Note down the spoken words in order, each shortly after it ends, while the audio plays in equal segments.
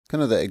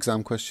kind of the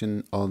exam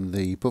question on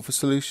the buffer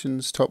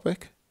solutions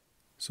topic.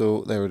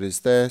 So there it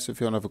is there. So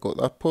if you want to have a go at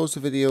that, pause the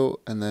video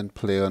and then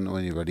play on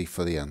when you're ready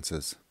for the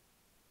answers.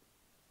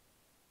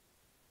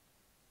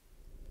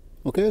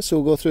 Okay, so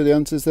we'll go through the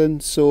answers then.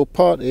 So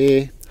part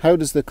A, how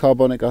does the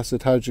carbonic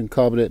acid hydrogen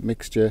carbonate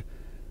mixture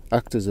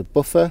act as a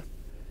buffer?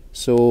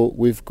 So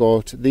we've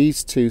got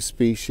these two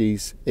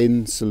species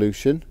in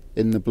solution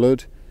in the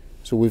blood.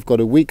 So we've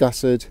got a weak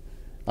acid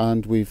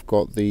and we've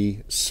got the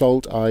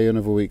salt ion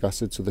of a weak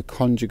acid, so the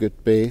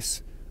conjugate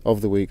base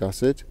of the weak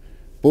acid.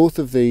 Both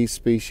of these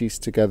species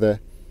together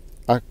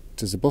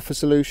act as a buffer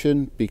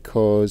solution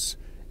because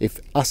if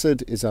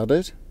acid is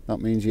added, that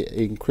means you're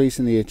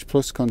increasing the H+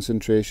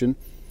 concentration.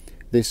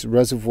 This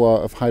reservoir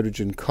of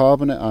hydrogen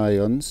carbonate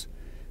ions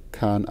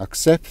can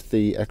accept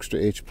the extra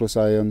H+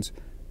 ions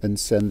and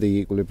send the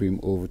equilibrium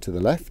over to the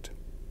left.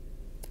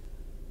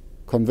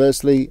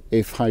 Conversely,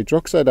 if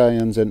hydroxide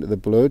ions enter the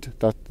blood,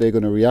 that they're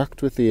going to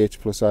react with the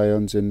H+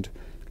 ions and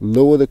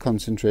lower the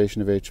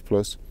concentration of H+,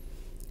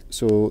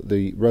 so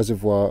the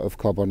reservoir of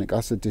carbonic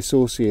acid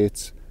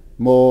dissociates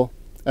more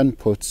and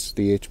puts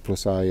the H+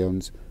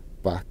 ions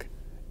back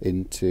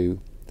into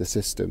the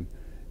system,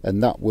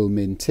 and that will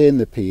maintain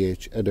the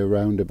pH at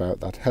around about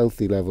that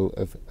healthy level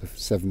of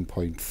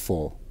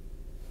 7.4.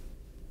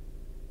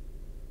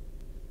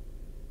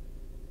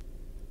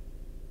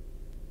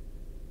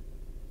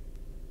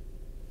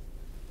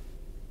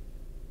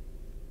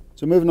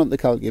 So moving on to the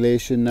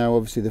calculation now,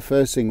 obviously the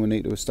first thing we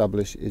need to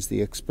establish is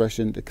the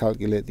expression to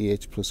calculate the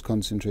H+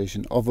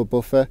 concentration of a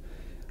buffer.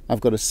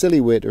 I've got a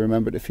silly way to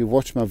remember it. If you've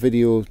watched my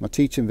videos, my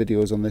teaching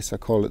videos on this, I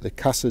call it the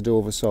Casod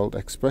over salt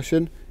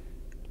expression.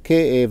 Ka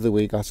of the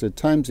weak acid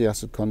times the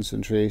acid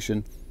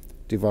concentration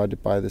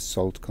divided by the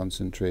salt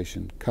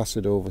concentration,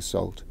 Casod over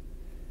salt.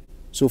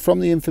 So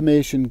from the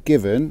information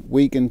given,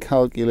 we can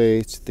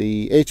calculate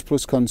the H+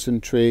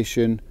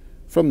 concentration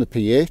from the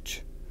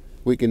pH.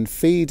 We can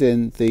feed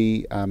in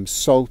the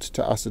salt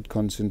to acid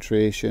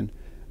concentration,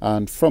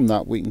 and from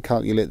that we can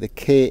calculate the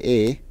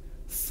Ka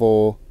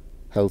for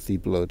healthy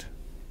blood.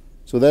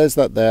 So there's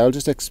that there. I'll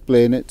just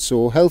explain it.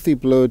 So healthy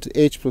blood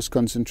H+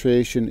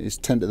 concentration is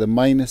 10 to the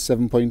minus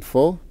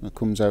 7.4. That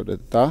comes out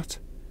at that.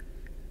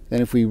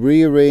 Then if we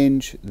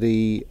rearrange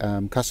the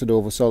Casod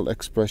over salt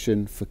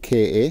expression for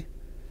Ka,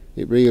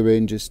 it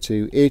rearranges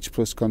to H+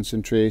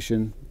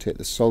 concentration, take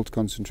the salt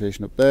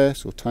concentration up there,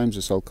 so times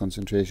the salt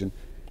concentration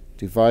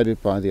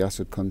divided by the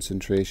acid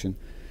concentration,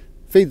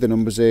 feed the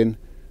numbers in,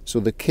 so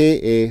the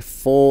Ka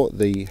for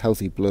the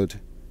healthy blood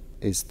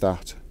is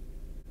that.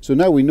 So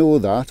now we know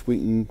that, we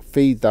can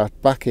feed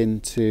that back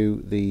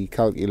into the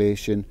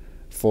calculation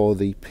for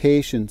the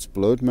patient's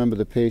blood. Remember,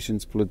 the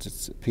patient's blood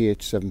is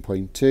pH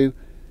 7.2,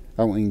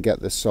 and we can get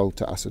the salt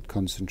to acid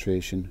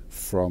concentration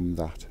from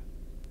that.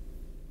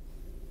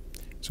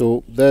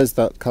 So there's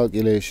that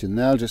calculation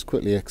there. I'll just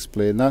quickly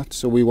explain that.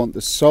 So we want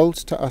the salt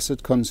to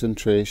acid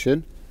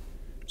concentration.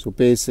 So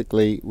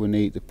basically we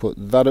need to put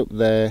that up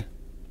there,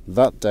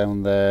 that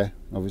down there,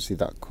 obviously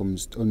that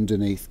comes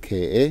underneath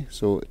Ka,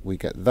 so we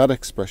get that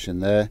expression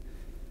there.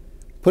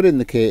 Put in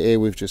the Ka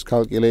we've just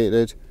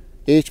calculated.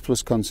 H+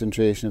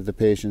 concentration of the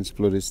patient's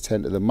blood is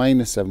 10 to the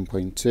minus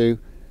 7.2,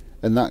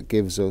 and that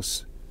gives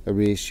us a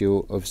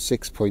ratio of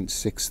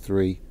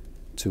 6.63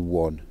 to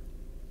 1.